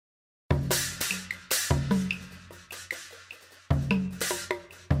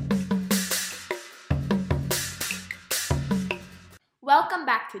Welcome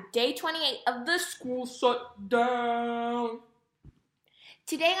back to day 28 of the school shutdown.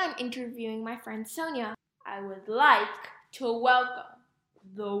 Today I'm interviewing my friend Sonia. I would like to welcome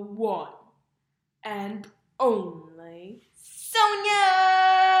the one and only Sonia!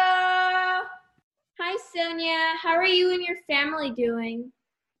 Hi Sonia, how are you and your family doing?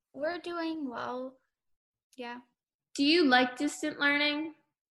 We're doing well. Yeah. Do you like distant learning?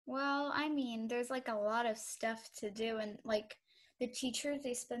 Well, there's a lot of stuff to do, and the teachers,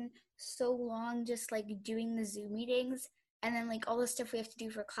 they spend so long just doing the Zoom meetings, and then all the stuff we have to do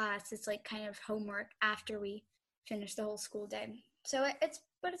for class, it's kind of homework after we finish the whole school day. So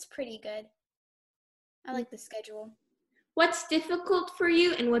it's pretty good. I like the schedule. What's difficult for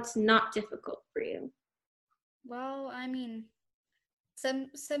you and what's not difficult for you? Well,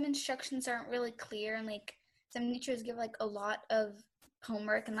 some instructions aren't really clear, and some teachers give a lot of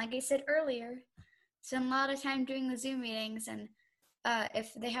homework, and like I said earlier, spend a lot of time doing the Zoom meetings, and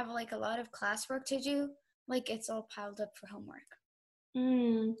if they have a lot of classwork to do, it's all piled up for homework.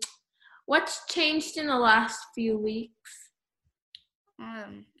 What's changed in the last few weeks?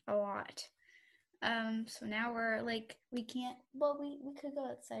 A lot. So now we're we can't, well, we could go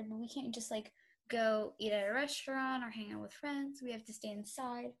outside, but we can't just go eat at a restaurant or hang out with friends. We have to stay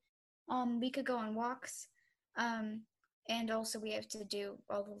inside. We could go on walks. And also we have to do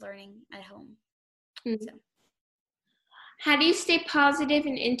all the learning at home. Mm-hmm. So. How do you stay positive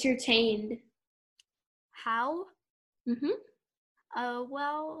and entertained? How? Mm-hmm.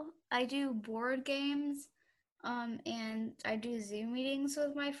 Well, I do board games, and I do Zoom meetings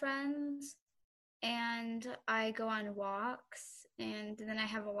with my friends, and I go on walks, and then I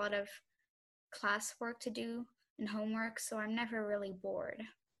have a lot of classwork to do and homework, so I'm never really bored.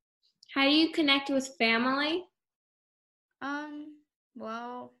 How do you connect with family?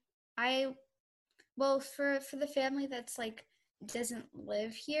 Well, for the family that's doesn't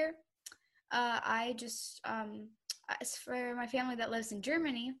live here, I just as for my family that lives in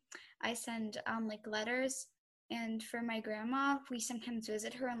Germany, I send letters, and for my grandma, we sometimes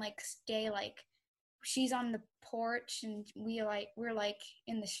visit her and stay she's on the porch, and we're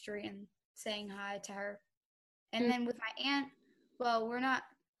in the street and saying hi to her. And then with my aunt, well, we're not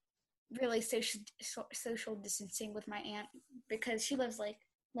really social distancing with my aunt because she lives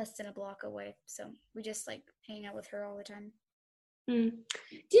less than a block away, so we just hang out with her all the time. Didn't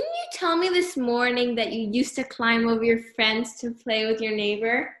you tell me this morning that you used to climb over your fence to play with your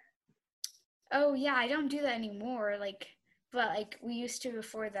neighbor? Oh yeah, I don't do that anymore, but we used to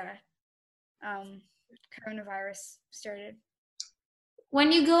before the coronavirus started.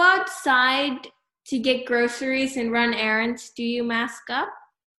 When you go outside to get groceries and run errands, do you mask up?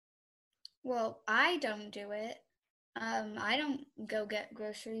 Well, I don't do it. I don't go get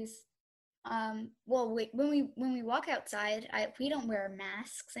groceries. Well, when we walk outside, we don't wear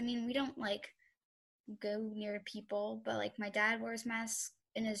masks. We don't go near people, but my dad wears masks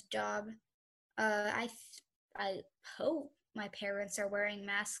in his job. I hope my parents are wearing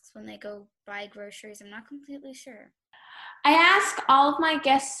masks when they go buy groceries. I'm not completely sure. I ask all of my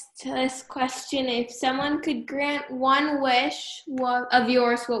guests this question: if someone could grant one wish of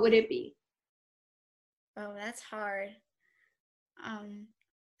yours, what would it be? Oh, that's hard.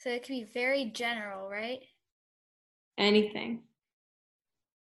 So it could be very general, right? Anything.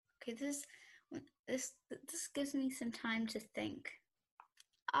 Okay, this gives me some time to think.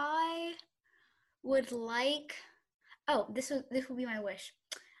 I would like. Oh, this will be my wish.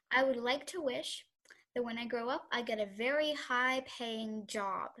 I would like to wish that when I grow up, I get a very high-paying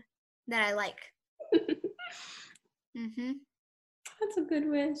job that I like. That's a good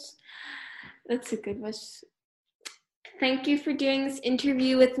wish. That's a good wish. Thank you for doing this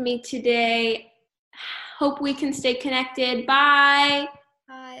interview with me today. Hope we can stay connected. Bye.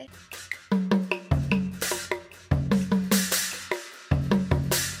 Bye.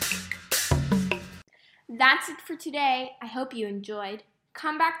 That's it for today. I hope you enjoyed.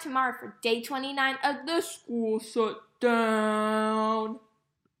 Come back tomorrow for day 29 of the school shutdown.